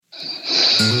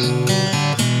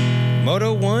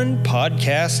Moto One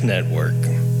Podcast Network.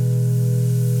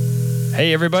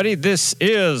 Hey everybody, this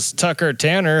is Tucker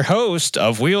Tanner, host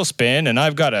of Wheelspin, and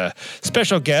I've got a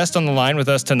special guest on the line with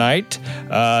us tonight.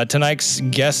 Tonight's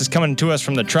guest is coming to us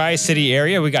from the Tri-City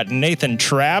area. We got Nathan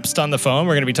Trapst on the phone.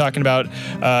 We're going to be talking about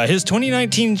his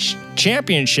 2019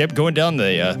 championship going down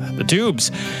the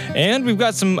tubes. And we've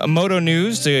got some moto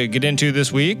news to get into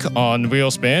this week on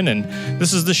Wheelspin, and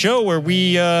this is the show where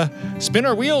we spin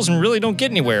our wheels and really don't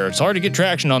get anywhere. It's hard to get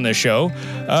traction on this show.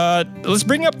 Let's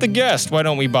bring up the guest, why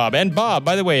don't we, Bob? And Bob,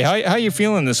 by the way, how you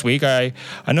feeling this week? I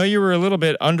know you were a little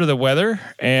bit under the weather,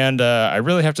 and I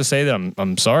really have to say that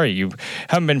I'm sorry you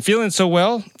haven't been feeling so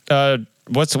well.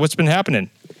 What's been happening?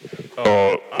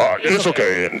 It's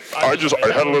okay. And I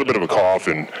had a little bit of a cough,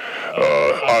 and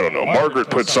I don't know.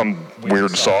 Margaret put some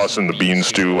weird sauce in the bean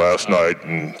stew last night,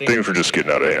 and things were just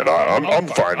getting out of hand. I'm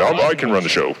fine. I can run the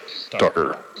show,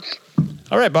 Tucker.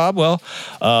 All right, Bob. Well,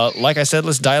 like I said,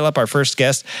 let's dial up our first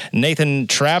guest, Nathan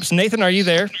Trapst. Nathan, are you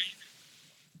there?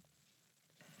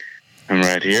 I'm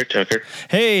right here, Tucker.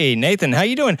 Hey, Nathan, how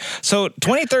you doing? So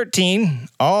 2013,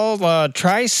 all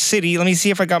Tri-City. Let me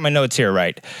see if I got my notes here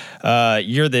right.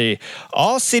 You're the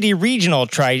All-City Regional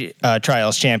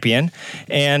Trials champion,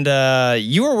 and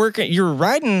you were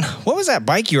riding. What was that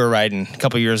bike you were riding a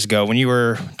couple years ago when you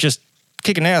were just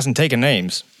kicking ass and taking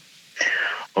names?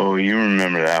 Oh, you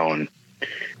remember that one?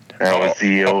 That was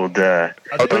the old. I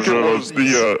think it was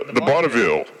the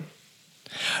Bonneville.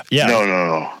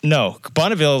 Yeah. No.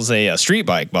 Bonneville's a street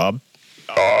bike, Bob.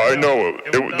 I know.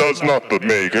 That's not the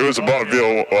make. It was a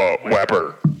Bonneville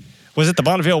Whapper. Was it the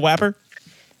Bonneville Whapper?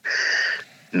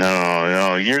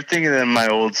 No. You're thinking of my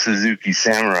old Suzuki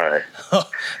Samurai.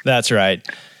 That's right.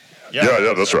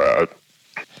 Yeah, that's right.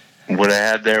 What I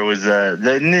had there was the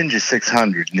Ninja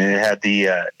 600, and it had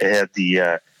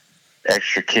the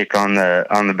extra kick on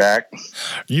the back.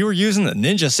 You were using the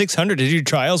Ninja 600 to do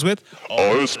trials with?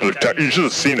 Oh, it was spectacular. You should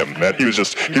have seen him, man. He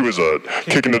was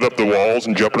kicking it up the walls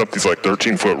and jumping up these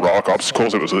 13-foot rock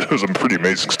obstacles. It was pretty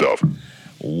amazing stuff.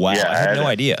 Wow, yeah, I had no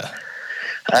idea.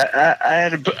 I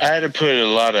had to put a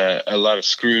lot of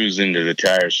screws into the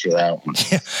tires for that one.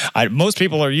 Yeah, most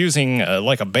people are using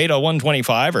like a Beta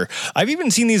 125, or I've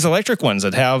even seen these electric ones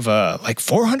that have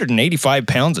 485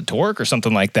 pounds of torque or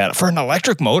something like that for an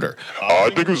electric motor. I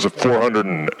think it was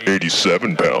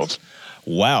 487 pounds.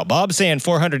 Wow, Bob's saying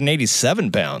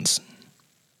 487 pounds.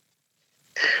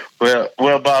 Well,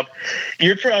 Bob,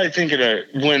 you're probably thinking of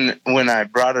when I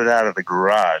brought it out of the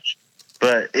garage.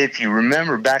 But if you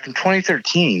remember, back in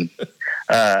 2013,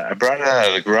 I brought it out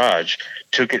of the garage,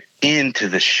 took it into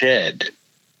the shed,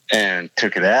 and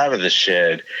took it out of the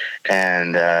shed,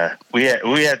 and we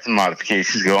had some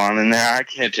modifications go on in there. I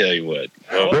can't tell you what.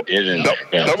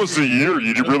 That was the year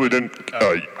you really didn't.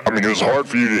 It was hard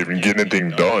for you to even get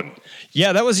anything done.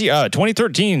 Yeah, that was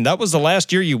 2013. That was the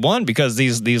last year you won, because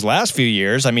these last few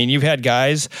years, you've had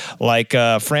guys like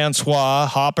Francois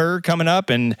Hopper coming up,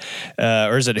 and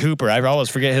or is it Hooper? I always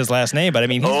forget his last name, but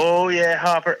oh yeah,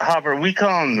 Hopper. We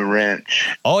call him the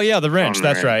Wrench. Oh yeah, the Wrench.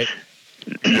 That's right.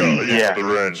 Yeah, the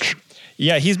Wrench.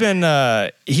 Yeah, he's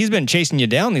been chasing you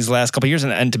down these last couple of years,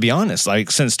 and to be honest,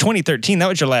 since 2013, that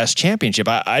was your last championship.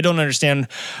 I don't understand.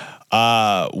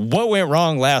 What went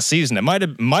wrong last season? It might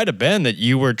have been that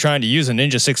you were trying to use a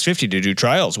Ninja 650 to do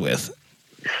trials with.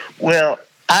 Well,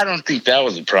 I don't think that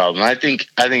was a problem. I think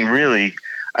really,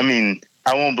 I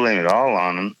won't blame it all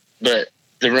on him, but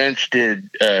the Wrench did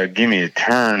give me a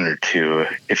turn or two,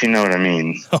 if you know what I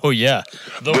mean. Oh, yeah.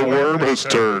 The worm has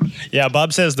turned. Yeah,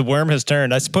 Bob says the worm has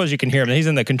turned. I suppose you can hear him. He's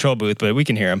in the control booth, but we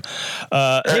can hear him.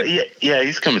 Yeah,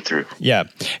 he's coming through. Yeah.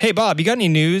 Hey, Bob, you got any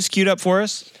news queued up for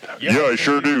us? Yeah, I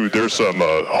sure do. There's some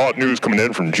hot news coming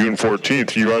in from June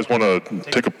 14th. You guys want to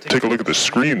take a look at the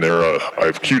screen there?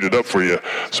 I've queued it up for you.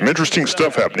 Some interesting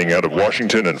stuff happening out of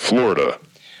Washington and Florida.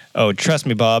 Oh, trust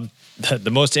me, Bob.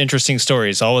 The most interesting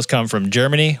stories always come from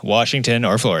Germany, Washington,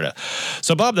 or Florida.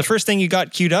 So, Bob, the first thing you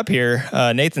got queued up here,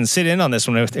 Nathan, sit in on this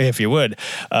one if you would.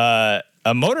 A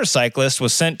motorcyclist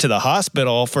was sent to the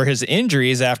hospital for his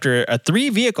injuries after a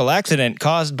 3-vehicle accident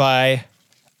caused by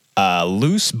a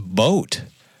loose boat.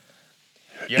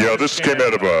 Yeah, this came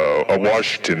out of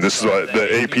Washington. This is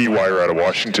the AP wire out of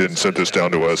Washington sent this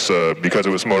down to us because it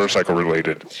was motorcycle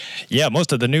related. Yeah,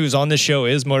 most of the news on this show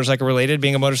is motorcycle related,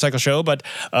 being a motorcycle show. But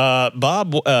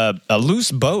Bob, a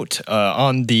loose boat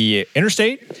on the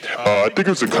interstate? I think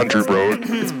it was a country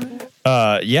road.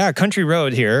 Country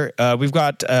road here. We've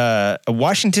got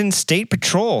Washington State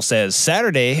Patrol says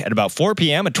Saturday at about 4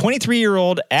 p.m. a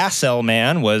 23-year-old Assel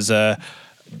man was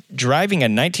driving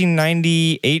a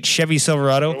 1998 Chevy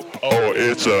Silverado. Oh,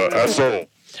 it's Assel.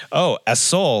 Oh,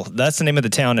 Asol. That's the name of the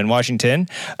town in Washington.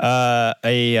 A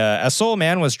Asol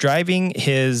man was driving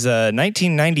his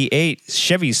 1998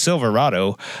 Chevy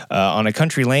Silverado on a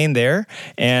country lane there,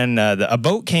 and a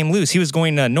boat came loose. He was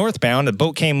going northbound. The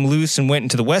boat came loose and went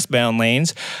into the westbound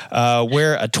lanes,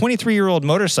 where a 23-year-old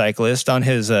motorcyclist on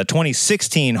his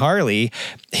 2016 Harley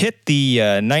hit the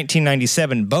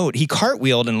 1997 boat. He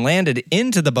cartwheeled and landed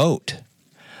into the boat.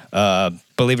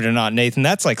 Believe it or not, Nathan,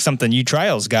 that's like something you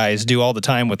trials guys do all the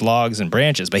time with logs and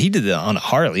branches, but he did it on a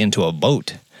Harley into a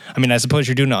boat. I mean, I suppose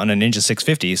you're doing it on a Ninja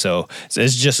 650, so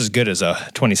it's just as good as a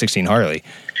 2016 Harley.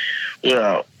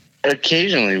 Well,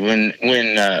 occasionally when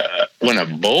a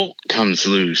bolt comes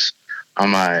loose on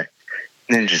my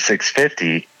Ninja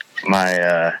 650,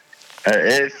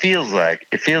 it feels like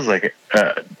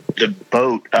the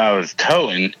boat I was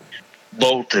towing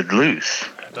bolted loose.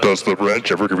 Does the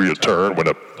wrench ever give you a turn when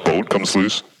a boat comes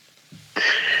loose?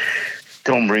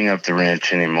 Don't bring up the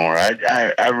wrench anymore.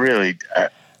 I really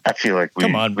feel like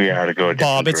we ought to go a different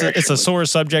Bob, direction. it's a sore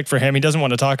subject for him. He doesn't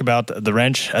want to talk about the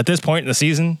wrench at this point in the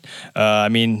season. I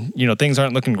mean, things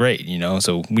aren't looking great,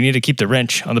 so we need to keep the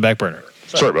wrench on the back burner.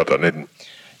 Sorry about that, Nathan.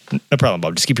 No problem,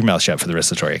 Bob. Just keep your mouth shut for the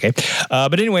rest of the story, okay?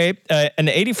 But anyway, an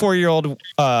 84-year-old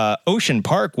Ocean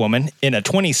Park woman in a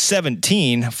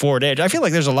 2017 Ford Edge. I feel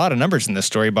like there's a lot of numbers in this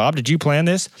story, Bob. Did you plan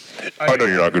this? I know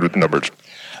you're not good with numbers.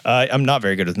 I'm not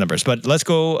very good with numbers, but let's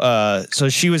go. So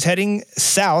she was heading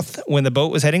south when the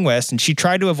boat was heading west, and she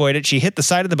tried to avoid it. She hit the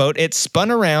side of the boat. It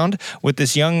spun around with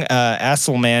this young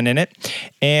Assel man in it,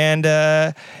 and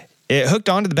it hooked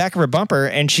onto the back of her bumper,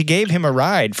 and she gave him a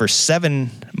ride for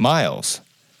 7 miles.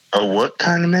 A what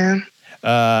kind of man?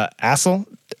 Assel.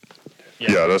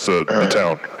 Yeah, that's the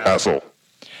town, Assel.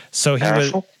 So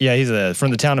he's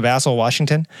from the town of Assel,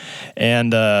 Washington,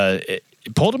 and it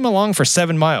pulled him along for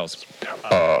 7 miles.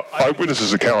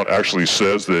 Eyewitness's account actually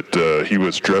says that he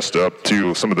was dressed up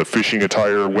to some of the fishing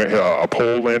attire. A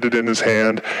pole landed in his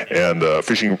hand, and a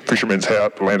fisherman's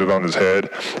hat landed on his head.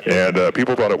 And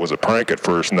people thought it was a prank at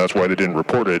first, and that's why they didn't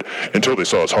report it until they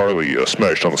saw his Harley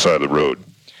smashed on the side of the road.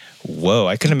 Whoa,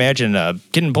 I couldn't imagine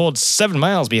getting pulled 7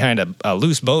 miles behind a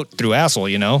loose boat through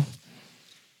Assel,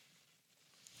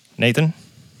 Nathan?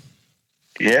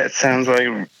 Yeah, it sounds like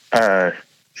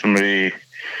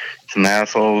some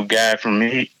asshole guy from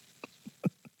me.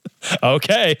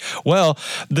 Okay, well,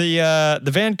 the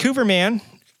Vancouver man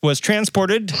was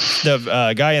transported.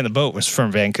 The guy in the boat was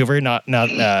from Vancouver, not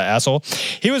Assel.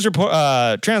 He was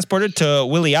transported to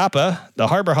Willapa, the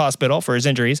Harbor Hospital, for his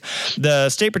injuries. The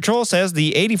State Patrol says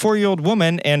the 84-year-old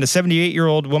woman and a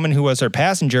 78-year-old woman who was her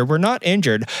passenger were not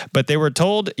injured, but they were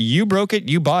told, you broke it,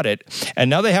 you bought it, and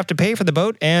now they have to pay for the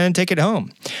boat and take it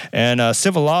home. And a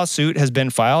civil lawsuit has been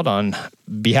filed on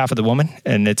behalf of the woman,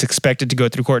 and it's expected to go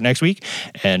through court next week,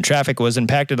 and traffic was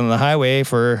impacted on the highway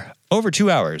for over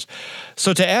 2 hours.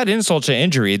 So to add insult to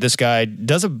injury, this guy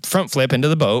does a front flip into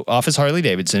the boat off his Harley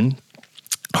Davidson.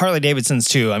 Harley Davidsons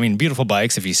too. I mean, beautiful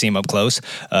bikes if you see them up close.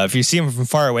 If you see them from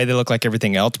far away, they look like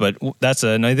everything else, but that's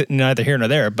neither here nor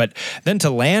there. But then to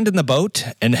land in the boat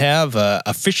and have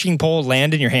a fishing pole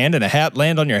land in your hand and a hat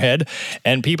land on your head,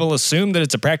 and people assume that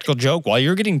it's a practical joke while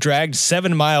you're getting dragged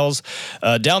 7 miles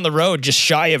down the road just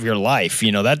shy of your life.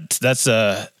 That's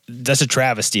a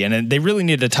travesty, and they really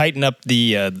need to tighten up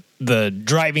the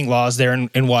driving laws there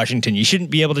in Washington. You shouldn't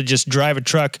be able to just drive a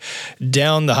truck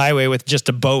down the highway with just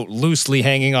a boat loosely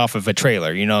hanging off of a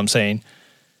trailer. You know what I'm saying?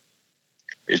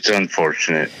 It's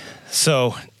unfortunate.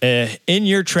 So, in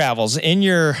your travels, in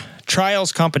your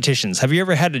trials competitions, have you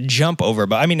ever had to jump over?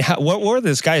 But I mean, what were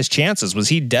this guy's chances? Was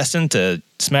he destined to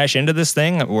smash into this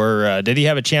thing, or did he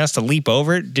have a chance to leap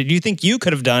over it? Did you think you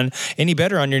could have done any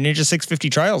better on your Ninja 650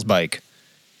 trials bike?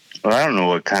 Well, I don't know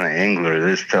what kind of angler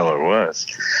this feller was,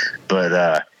 but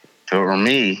if it were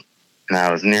me and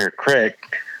I was near a creek,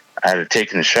 I'd have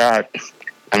taken a shot.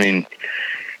 I mean,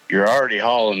 you're already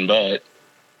hauling butt.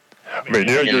 I mean,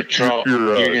 yeah, you're going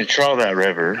to trawl that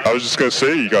river. I was just going to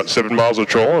say, you got 7 miles of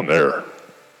trolling there.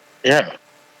 Yeah.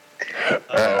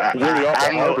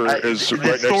 The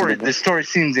story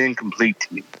seems incomplete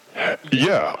to me.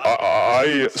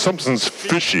 Yeah, something's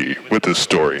fishy with this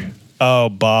story. Oh,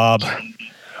 Bob.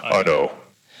 I know.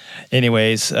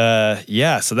 Anyways, so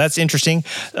that's interesting.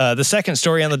 The second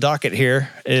story on the docket here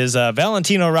is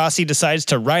Valentino Rossi decides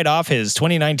to write off his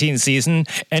 2019 season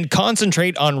and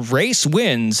concentrate on race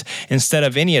wins instead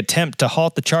of any attempt to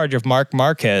halt the charge of Marc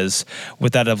Marquez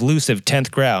with that elusive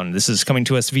 10th ground. This is coming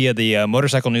to us via the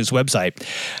Motorcycle News website.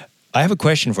 I have a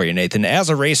question for you, Nathan. As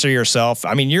a racer yourself,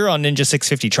 I mean, you're on Ninja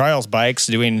 650 trials bikes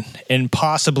doing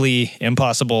impossible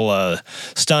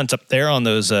stunts up there on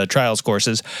those trials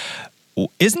courses.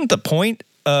 Isn't the point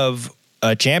of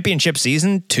a championship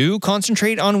season to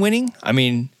concentrate on winning? I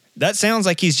mean, that sounds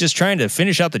like he's just trying to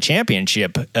finish out the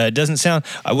championship. It doesn't sound,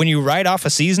 when you write off a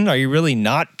season, are you really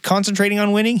not concentrating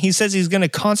on winning? He says he's going to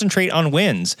concentrate on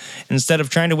wins instead of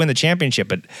trying to win the championship.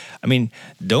 But, I mean,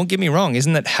 don't get me wrong.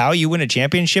 Isn't that how you win a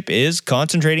championship, is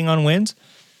concentrating on wins?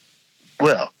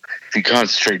 Well, if you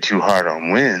concentrate too hard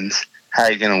on wins, how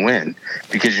are you going to win?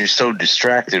 Because you're so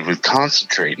distracted with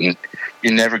concentrating,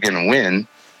 you're never going to win.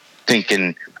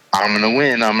 Thinking, I'm going to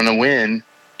win,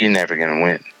 you're never going to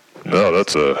win. No,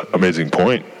 that's an amazing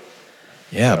point.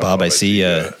 Yeah, Bob, I see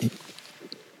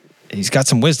he's got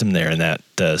some wisdom there in that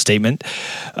statement.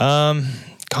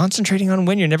 Concentrating on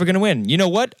win, you're never going to win. You know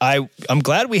what? I'm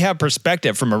glad we have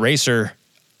perspective from a racer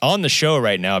on the show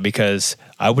right now, because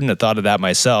I wouldn't have thought of that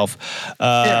myself.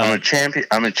 I'm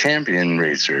a champion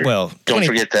racer. Well, don't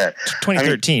forget that.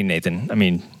 2013, Nathan. I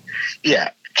mean,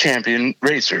 yeah, champion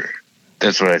racer.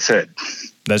 That's what I said.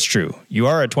 That's true. You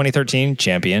are a 2013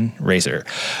 champion racer.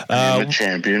 I'm a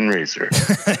champion racer.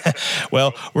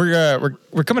 Well, we're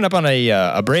coming up on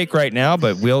a break right now,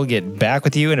 but we'll get back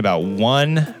with you in about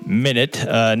 1 minute.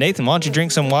 Nathan, why don't you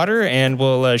drink some water and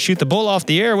we'll shoot the bull off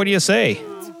the air? What do you say?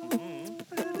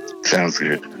 Sounds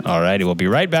good. All righty, we'll be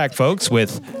right back, folks,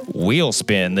 with Wheel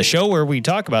Spin, the show where we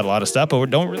talk about a lot of stuff, but we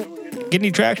don't really get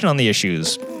any traction on the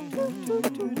issues.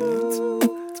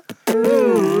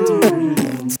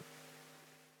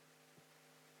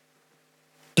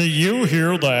 Do you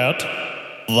hear that?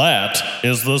 That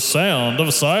is the sound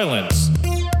of silence.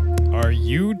 Are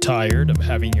you tired of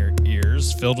having your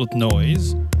ears filled with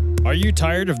noise? Are you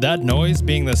tired of that noise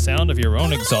being the sound of your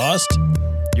own exhaust?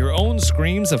 Your own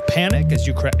screams of panic as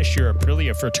you crash your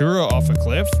Aprilia Futura off a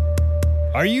cliff?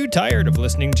 Are you tired of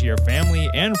listening to your family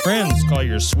and friends call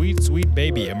your sweet, sweet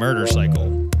baby a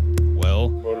motorcycle? Well,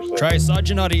 try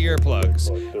Saginati earplugs.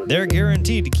 They're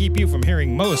guaranteed to keep you from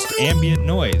hearing most ambient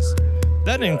noise.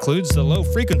 That includes the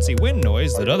low-frequency wind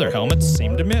noise that other helmets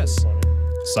seem to miss.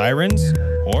 Sirens,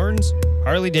 horns,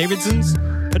 Harley-Davidsons,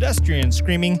 pedestrians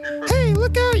screaming, "Hey,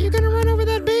 look out, you're gonna run over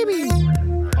that baby!"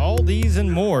 All these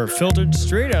and more filtered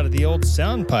straight out of the old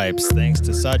sound pipes thanks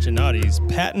to Saginati's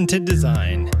patented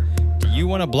design. Do you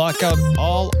want to block out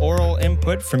all aural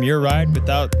input from your ride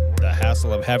without the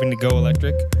hassle of having to go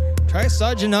electric? Try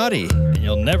Saginati, and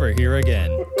you'll never hear again.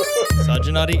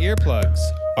 Saginati earplugs.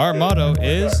 Our motto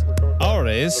is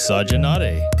Always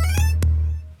Saginati.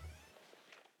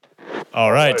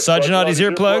 All right, Saginati's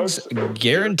earplugs,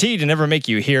 guaranteed to never make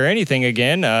you hear anything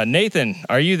again. Nathan,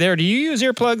 are you there? Do you use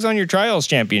earplugs on your trials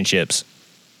championships?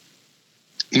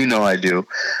 You know I do.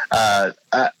 I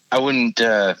wouldn't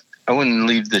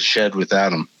leave the shed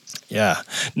without them. Yeah.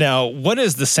 Now, what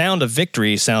does the sound of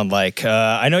victory sound like?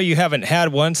 I know you haven't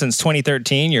had one since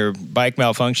 2013. Your bike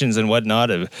malfunctions and whatnot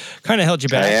have kind of held you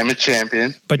back. I am a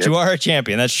champion. But You are a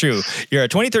champion. That's true. You're a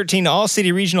 2013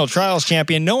 All-City Regional Trials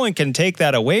champion. No one can take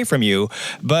that away from you.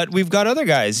 But we've got other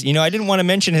guys. You know, I didn't want to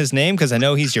mention his name because I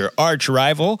know he's your arch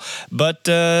rival. But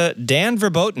Dan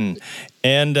Verboten.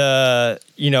 And, the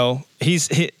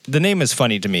name is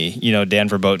funny to me, Dan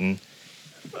Verboten.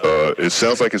 It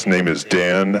sounds like his name is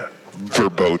Dan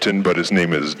Verboten, but his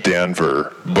name is Dan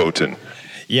Verboten.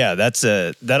 Yeah,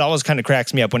 that always kind of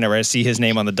cracks me up whenever I see his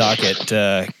name on the docket,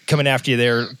 coming after you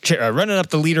there, running up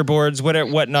the leaderboards,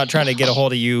 whatnot, trying to get a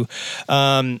hold of you.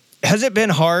 Has it been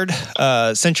hard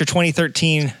since your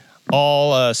 2013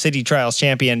 All City Trials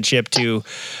Championship to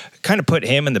kind of put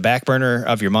him in the back burner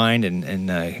of your mind and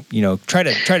try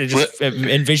to just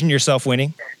envision yourself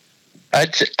winning?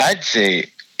 I'd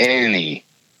say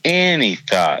any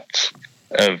thoughts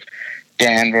of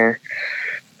Danver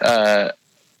are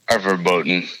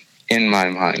verboten in my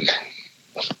mind.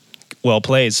 Well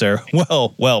played, sir.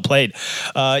 Well played.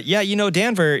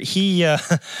 Danver,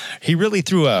 he really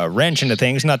threw a wrench into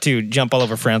things, not to jump all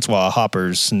over Francois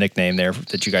Hopper's nickname there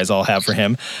that you guys all have for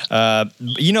him.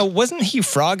 Wasn't he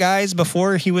Frog Eyes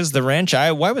before he was the wrench?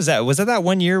 Why was that? Was that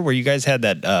 1 year where you guys had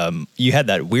that, you had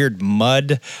that weird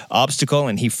mud obstacle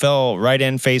and he fell right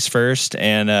in face first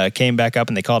and came back up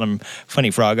and they called him Funny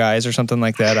Frog Eyes or something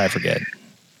like that? I forget.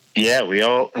 Yeah, we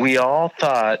all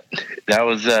thought that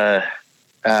was,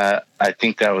 I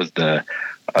think that was the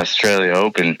Australia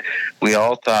Open. We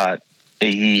all thought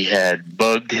he had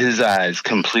bugged his eyes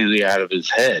completely out of his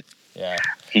head. Yeah.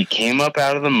 He came up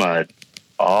out of the mud,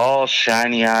 all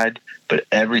shiny-eyed, but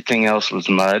everything else was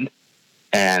mud,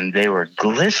 and they were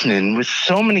glistening with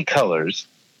so many colors.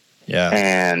 Yeah.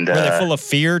 And were they full of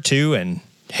fear too and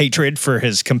hatred for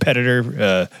his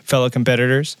fellow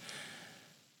competitors?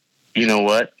 You know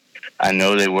what? I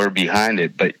know they were behind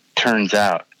it, but turns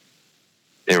out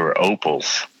they were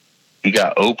opals. He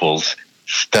got opals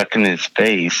stuck in his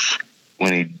face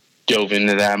when he dove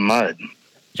into that mud.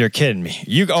 You're kidding me.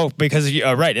 Because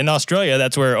right in Australia,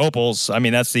 that's where opals. I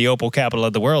memean, that's the opal capital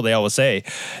of the world. They always say,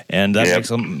 and that makes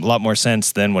a lot more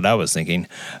sense than what I was thinking.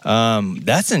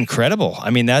 That's incredible. I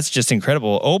mean, that's just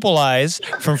incredible. Opal eyes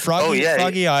from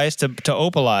froggy eyes to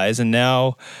opal eyes, and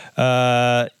now,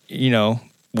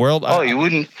 world. Oh, you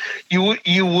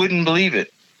wouldn't believe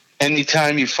it.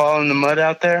 Anytime you fall in the mud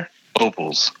out there,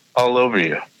 opals all over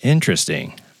you.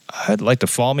 Interesting. I'd like to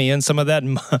fall me in some of that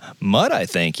mud, I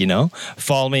think,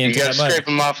 fall me into that mud. You got to scrape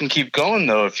them off and keep going,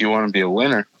 though, if you want to be a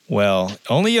winner. Well,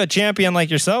 only a champion like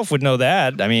yourself would know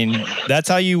that. I mean, that's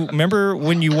how you remember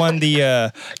when you won the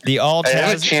all. I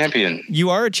am a champion. You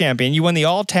are a champion. You won the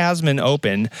All Tasman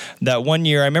Open that one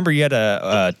year. I remember you had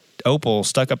a opal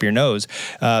stuck up your nose.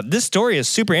 This story is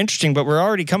super interesting, but we're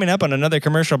already coming up on another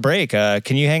commercial break.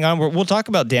 Can you hang on? We'll talk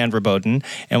about Dan Verboten,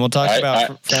 and we'll talk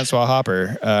about Francois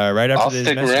Hopper right after this.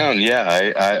 I'll stick around.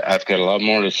 Yeah, I've got a lot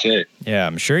more to say. Yeah,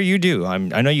 I'm sure you do. I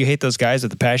know you hate those guys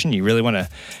with a passion. You really want to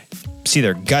see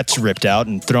their guts ripped out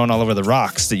and thrown all over the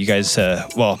rocks that you guys. I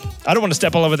don't want to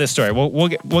step all over this story.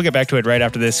 We'll get back to it right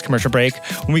after this commercial break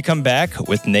when we come back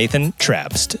with Nathan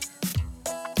Trabst.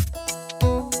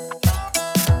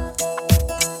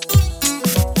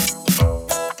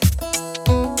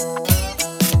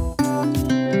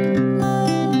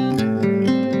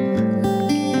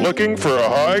 Looking for a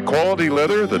high-quality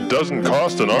leather that doesn't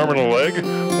cost an arm and a leg?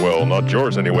 Well, not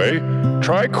yours anyway.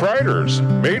 Try Kreiders,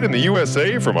 made in the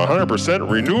USA from 100%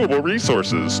 renewable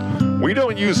resources. We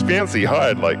don't use fancy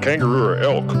hide like kangaroo or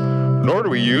elk, nor do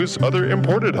we use other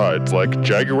imported hides like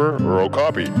jaguar or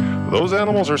okapi. Those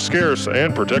animals are scarce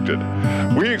and protected.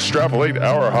 We extrapolate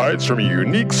our hides from a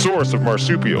unique source of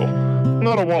marsupial.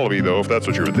 Not a wallaby, though, if that's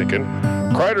what you were thinking.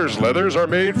 Kreiders leathers are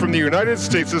made from the United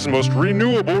States' most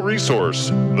renewable resource,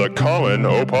 the common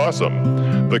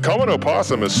opossum. The common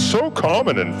opossum is so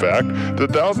common, in fact,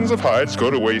 that thousands of hides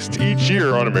go to waste each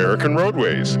year on American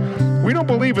roadways. We don't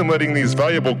believe in letting these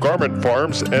valuable garment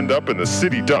farms end up in the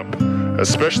city dump,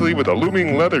 especially with a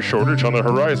looming leather shortage on the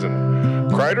horizon.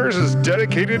 Kreiders is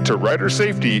dedicated to rider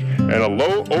safety, and a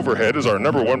low overhead is our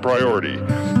 #1 priority.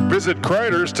 Visit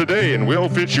Kreiders today and we'll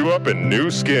fit you up in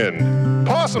new skin.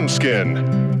 Possum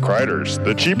skin. Kreiders,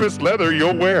 the cheapest leather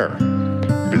you'll wear.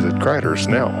 Visit Kreiders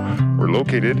now. We're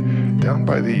located down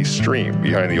by the stream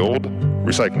behind the old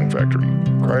recycling factory.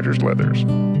 Kreiders Leathers.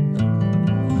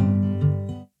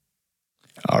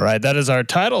 All right, that is our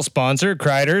title sponsor,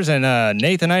 Kreiders. And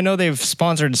Nathan, I know they've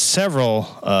sponsored several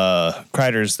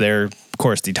Kreiders. They're, of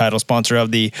course, the title sponsor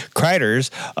of the Kreiders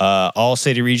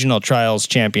All-City Regional Trials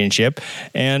Championship.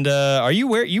 And you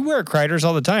wear Kreiders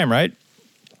all the time, right?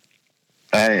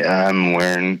 I'm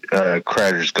wearing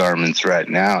Kreiders garments right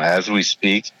now as we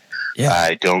speak. Yeah.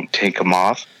 I don't take them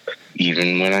off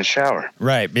even when I shower.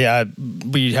 Right. Yeah.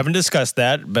 We haven't discussed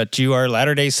that, but you are a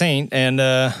Latter-day Saint, and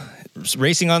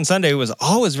racing on Sunday was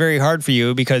always very hard for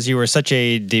you because you were such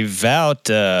a devout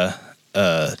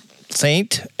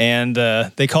saint, and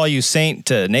they call you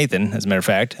Saint Nathan, as a matter of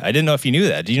fact. I didn't know if you knew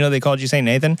that. Did you know they called you Saint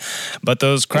Nathan? But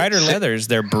those Kreider leathers,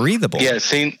 they're breathable. Yeah,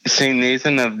 Saint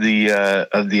Nathan of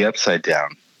the Upside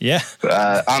Down. Yeah.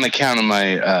 On account of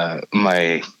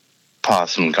my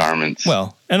possum garments.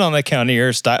 Well, and on account of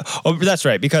your style. Oh, that's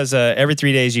right, because every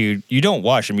 3 days you don't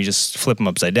wash them, you just flip them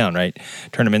upside down, right?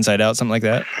 Turn them inside out, something like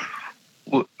that?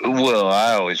 Well,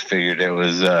 I always figured it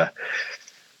was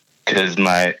because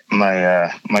my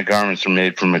garments are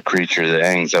made from a creature that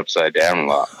hangs upside down a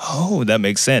lot. Oh, that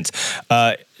makes sense.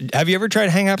 Have you ever tried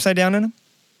to hang upside down in them?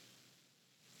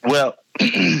 Well,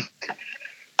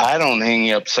 I don't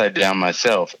hang upside down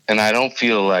myself, and I don't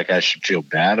feel like I should feel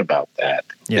bad about that.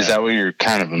 Yeah. Is that what you're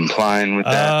kind of implying with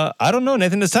that? I don't know,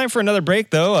 Nathan. It's time for another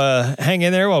break, though. Hang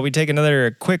in there while we take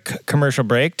another quick commercial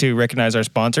break to recognize our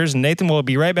sponsors. And Nathan will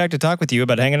be right back to talk with you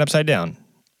about hanging upside down.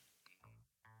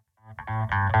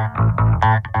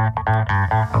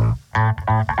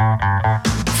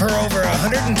 For over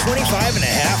 125 and a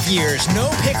half years, no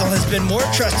pickle has been more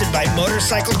trusted by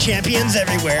motorcycle champions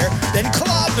everywhere than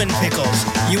Klobman Pickles.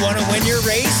 You want to win your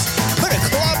race? Put a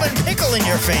Klobman Pickle in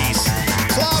your face.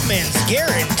 Klobman's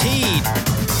guaranteed.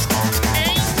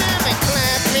 I'm Mama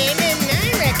Klobman, and I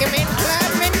recommend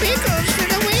Klobman Pickles for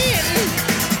the win.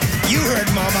 You heard,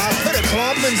 Mama. Put a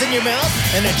Klobman's in your mouth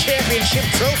and a championship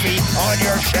trophy on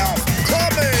your shelf.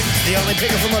 Klobman's, the only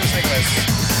pickle for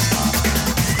motorcyclists.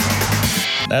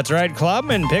 That's right,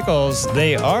 Klobman Pickles.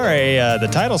 They are the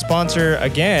title sponsor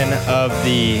again of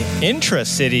the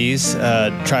Intra-Cities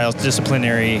Trials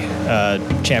Disciplinary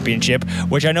Championship,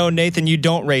 which I know, Nathan, you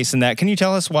don't race in that. Can you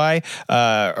tell us why,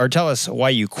 or tell us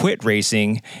why you quit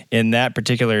racing in that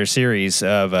particular series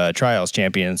of Trials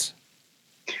Champions?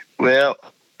 Well,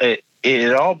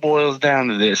 it all boils down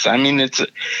to this. I mean, it's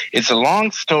a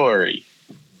long story,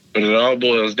 but it all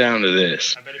boils down to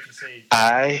this. I bet if you say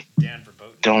I Danver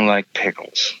Boat, don't like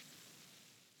pickles.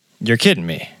 you're kidding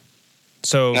me.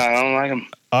 So No, I don't like them.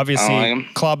 obviously, I don't like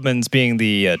 'em. Clubman's being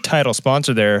the title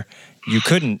sponsor there, you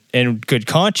couldn't, in good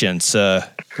conscience,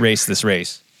 race this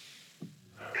race.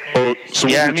 Oh, so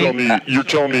Yeah, you're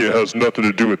telling me it has nothing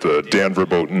to do with the Dan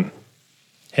Verboten?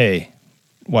 Hey,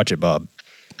 watch it, Bob.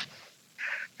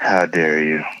 How dare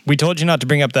you? We told you not to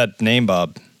bring up that name,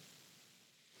 Bob.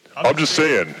 I'm just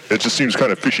saying, it just seems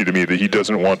kind of fishy to me that he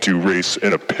doesn't want to race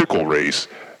in a pickle race,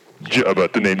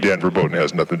 but the name Dan Verboten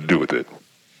has nothing to do with it.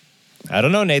 I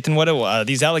don't know, Nathan. What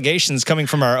these allegations coming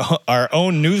from our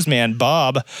own newsman,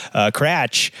 Bob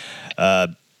Cratch?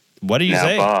 What do you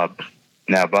say?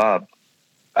 Now, Bob,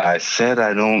 I said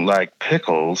I don't like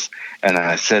pickles, and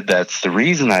I said that's the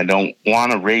reason I don't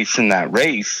want to race in that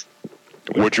race.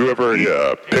 Would you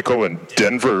ever pickle in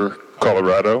Denver,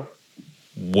 Colorado?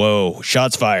 Whoa!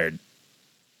 Shots fired.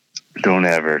 Don't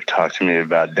ever talk to me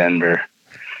about Denver.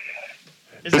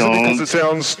 Is it because it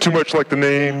sounds too much like the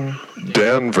name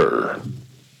Denver?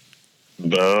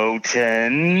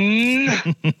 Boaten.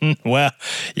 Well,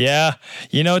 yeah.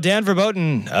 You know, Dan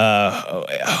Verboten.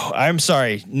 I'm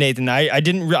sorry, Nathan.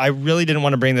 I really didn't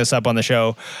want to bring this up on the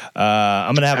show.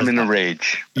 I'm in a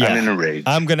rage. Yeah, I'm in a rage.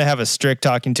 I'm gonna have a strict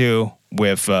talking to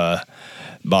with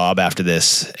Bob after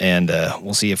this, and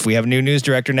we'll see if we have a new news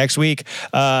director next week.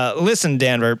 Listen,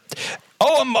 Danver.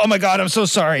 Oh my God! I'm so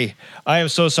sorry. I am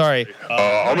so sorry.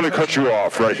 I'm going to cut you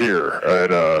off right here,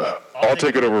 and I'll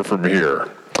take it over from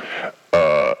here.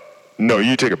 No,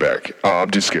 you take it back. I'm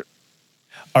just scared.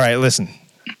 All right, listen.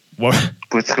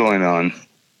 What's going on?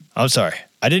 I'm sorry.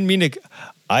 I didn't mean to.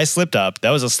 I slipped up.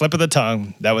 That was a slip of the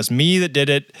tongue. That was me that did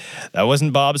it. That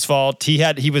wasn't Bob's fault.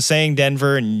 He was saying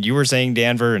Denver, and you were saying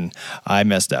Danver, and I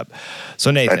messed up.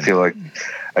 So Nathan,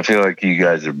 I feel like you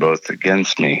guys are both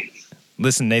against me.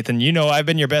 Listen, Nathan, you know I've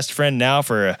been your best friend now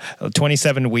for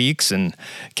 27 weeks and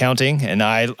counting, and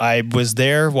I was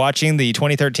there watching the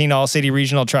 2013 All-City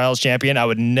Regional Trials Champion. I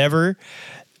would never,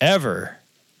 ever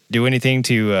do anything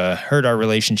to hurt our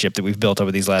relationship that we've built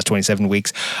over these last 27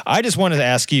 weeks. I just wanted to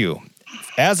ask you,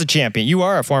 as a champion, you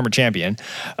are a former champion,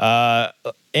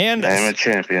 and I'm a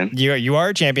champion. You are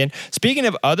a champion. Speaking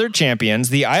of other champions,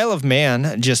 the Isle of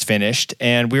Man just finished,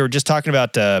 and we were just talking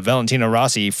about Valentino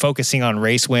Rossi focusing on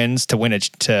race wins to win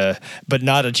but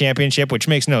not a championship, which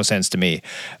makes no sense to me.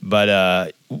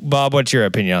 But Bob, what's your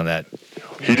opinion on that?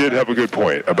 He did have a good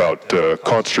point about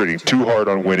concentrating too hard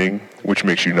on winning, which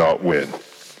makes you not win.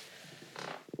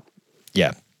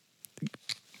 Yeah.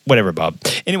 Whatever, Bob.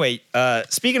 Anyway,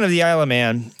 speaking of the Isle of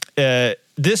Man,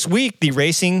 this week the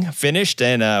racing finished,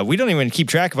 and we don't even keep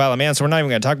track of Isle of Man, so we're not even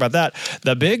going to talk about that.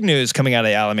 The big news coming out of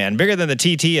the Isle of Man, bigger than the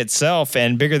TT itself,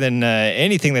 and bigger than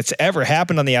anything that's ever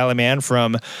happened on the Isle of Man,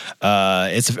 from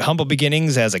its humble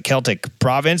beginnings as a Celtic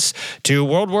province to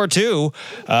World War II,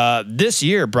 this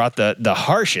year brought the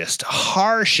harshest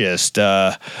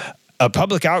a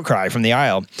public outcry from the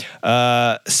Isle.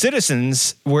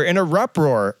 Citizens were in a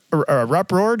uproar.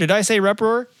 Did I say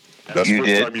uproar? That's the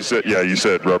first time you said, you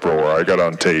said uproar. I got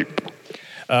on tape.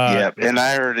 Yep, and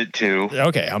I heard it too.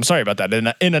 Okay, I'm sorry about that.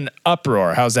 In an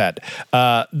uproar. How's that?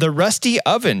 The Rusty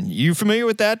Oven. You familiar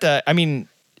with that? I mean,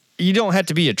 you don't have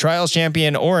to be a trials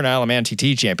champion or an Isle of Man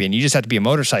TT champion. You just have to be a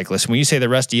motorcyclist. When you say the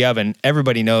Rusty Oven,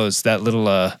 everybody knows that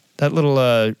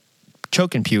little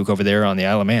choke and puke over there on the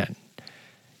Isle of Man.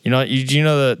 You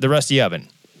know the Rusty Oven?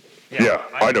 Yeah,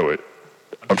 I know it.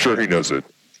 I'm sure he knows it.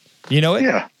 You know it?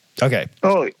 Yeah. Okay.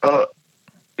 Oh,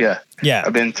 yeah. Yeah.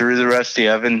 I've been through the Rusty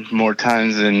Oven more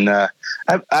times than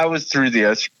I was through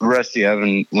the Rusty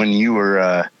Oven when you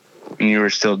were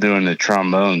still doing the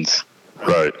trombones.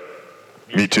 Right.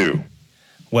 Me too.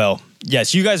 Well,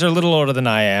 yes, you guys are a little older than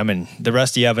I am, and the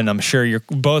Rusty Oven, I'm sure you're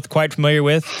both quite familiar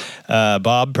with.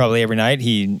 Bob, probably every night,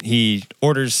 he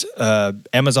orders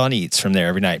Amazon Eats from there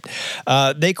every night.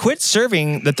 They quit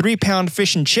serving the 3-pound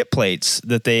fish and chip plates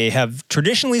that they have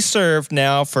traditionally served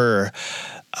now for,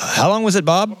 how long was it,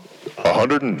 Bob?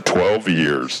 112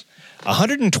 years.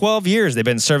 112 years they've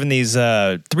been serving these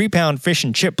 3-pound fish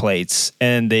and chip plates,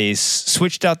 and they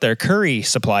switched out their curry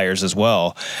suppliers as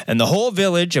well. And the whole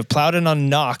village of Plowden on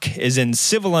Knock is in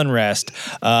civil unrest.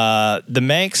 The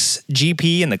Manx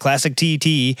GP and the Classic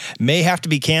TT may have to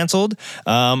be canceled.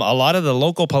 A lot of the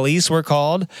local police were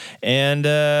called, and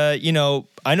I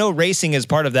know racing is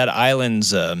part of that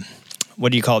island's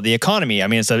what do you call it? The economy. I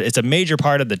mean, it's a major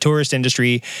part of the tourist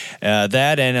industry,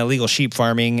 that and illegal sheep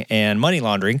farming and money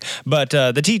laundering. But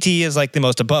the TT is like the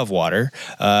most above water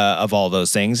of all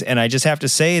those things. And I just have to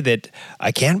say that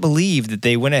I can't believe that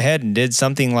they went ahead and did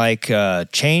something like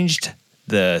changed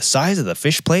the size of the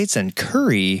fish plates and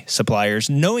curry suppliers,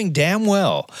 knowing damn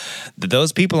well that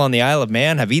those people on the Isle of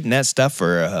Man have eaten that stuff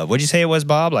for, what'd you say it was,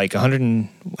 Bob? Like 100 and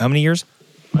how many years?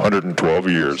 112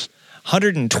 years.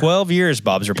 112 years,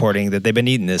 Bob's reporting that they've been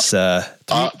eating this. I'll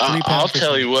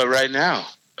tell you what right now.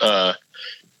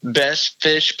 Best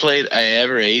fish plate I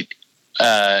ever ate.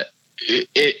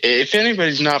 If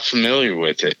anybody's not familiar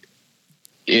with it,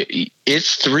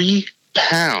 it's 3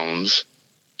 pounds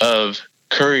of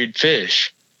curried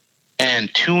fish,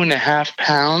 and 2.5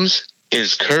 pounds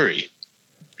is curry.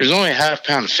 There's only a half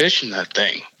pound of fish in that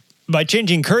thing. By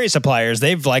changing curry suppliers,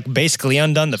 they've like basically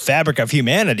undone the fabric of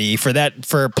humanity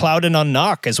for Plowden on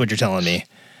Knock, is what you're telling me.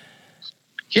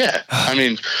 Yeah, I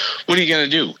mean, what are you gonna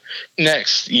do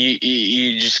next?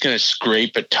 You're just gonna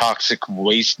scrape a toxic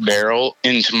waste barrel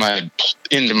into my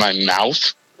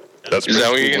mouth? Is that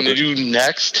what you're gonna do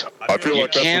next? I feel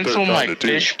like that's cancel what they're my trying to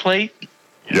fish plate.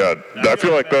 Yeah, I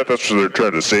feel like that's what they're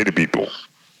trying to say to people.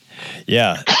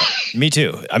 Yeah, me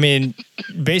too. I mean,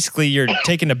 basically, you're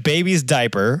taking a baby's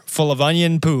diaper full of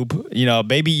onion poop.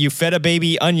 You fed a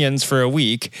baby onions for a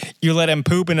week. You let him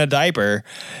poop in a diaper,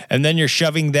 and then you're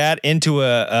shoving that into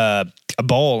a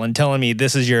bowl and telling me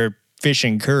this is your fish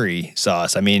and curry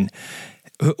sauce. I mean,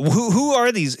 who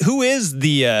are these? Who is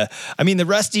the? The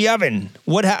Rusty Oven.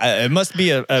 It must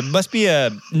be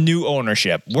a new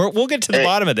ownership. We'll get to the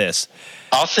bottom of this.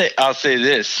 I'll say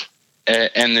this,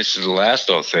 and this is the last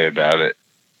I'll say about it.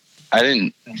 I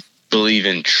didn't believe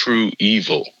in true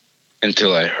evil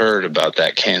until I heard about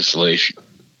that cancellation.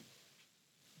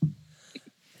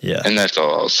 Yeah, and that's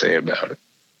all I'll say about it.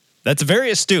 That's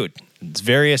very astute. It's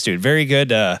very astute. Very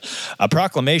good. A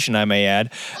proclamation, I may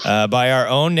add, by our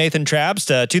own Nathan Trabst,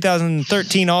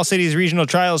 2013 All Cities Regional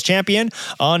Trials champion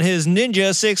on his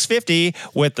Ninja 650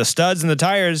 with the studs and the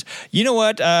tires. You know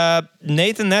what,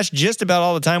 Nathan, that's just about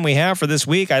all the time we have for this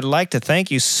week. I'd like to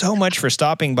thank you so much for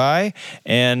stopping by.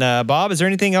 And Bob, is there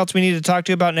anything else we need to talk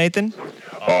to you about, Nathan?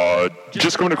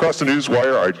 Just going across the news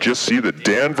wire, I just see that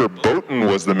Dan Verboten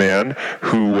was the man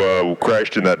who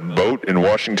crashed in that boat in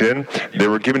Washington. They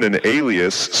were given an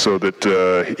alias so that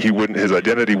his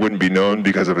identity wouldn't be known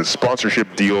because of his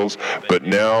sponsorship deals. But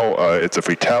now it's a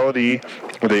fatality.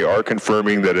 They are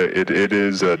confirming that it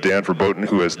is Dan Verboten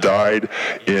who has died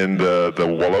in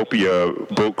the Wallopia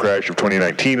boat crash of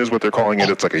 2019 is what they're calling it.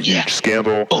 It's like a huge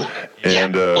scandal.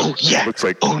 It looks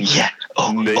like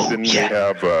Nathan may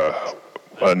have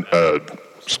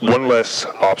one less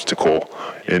obstacle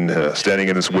in standing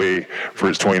in his way for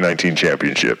his 2019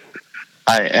 championship.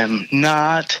 I am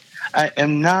not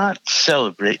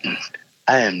celebrating.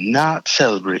 I am not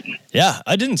celebrating. Yeah,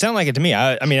 it didn't sound like it to me.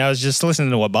 I was just listening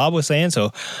to what Bob was saying,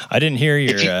 so I didn't hear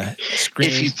your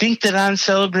screaming. If you think that I'm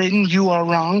celebrating, you are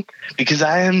wrong, because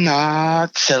I am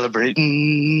not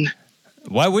celebrating.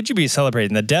 Why would you be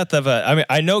celebrating the death of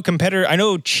I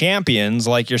know champions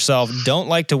like yourself don't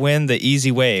like to win the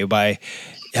easy way by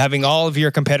having all of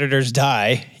your competitors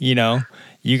die, you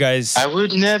guys. I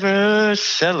would never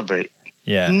celebrate.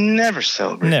 Yeah. Never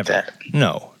celebrate that.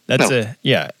 No.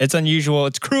 It's unusual.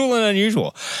 It's cruel and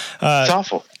unusual. It's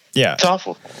awful. Yeah. It's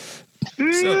awful.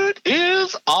 It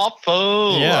is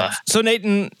awful. Yeah. So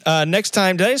Nathan, next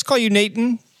time, did I just call you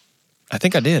Nathan? I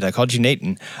think I did. I called you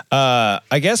Nathan.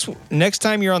 I guess next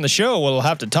time you're on the show, we'll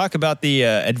have to talk about the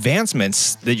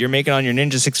advancements that you're making on your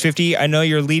Ninja 650. I know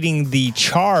you're leading the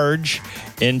charge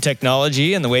in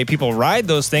technology and the way people ride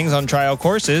those things on trial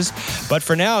courses. But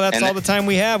for now, that's all the time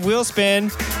we have. Wheel Spin.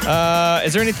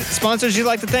 Is there any sponsors you'd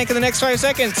like to thank in the next 5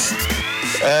 seconds?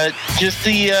 Just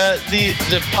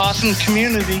the possum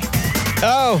community.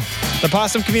 Oh, the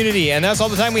possum community. And that's all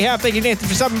the time we have. Thank you, Nathan,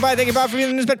 for stopping by. Thank you, Bob, for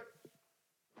being in this bit.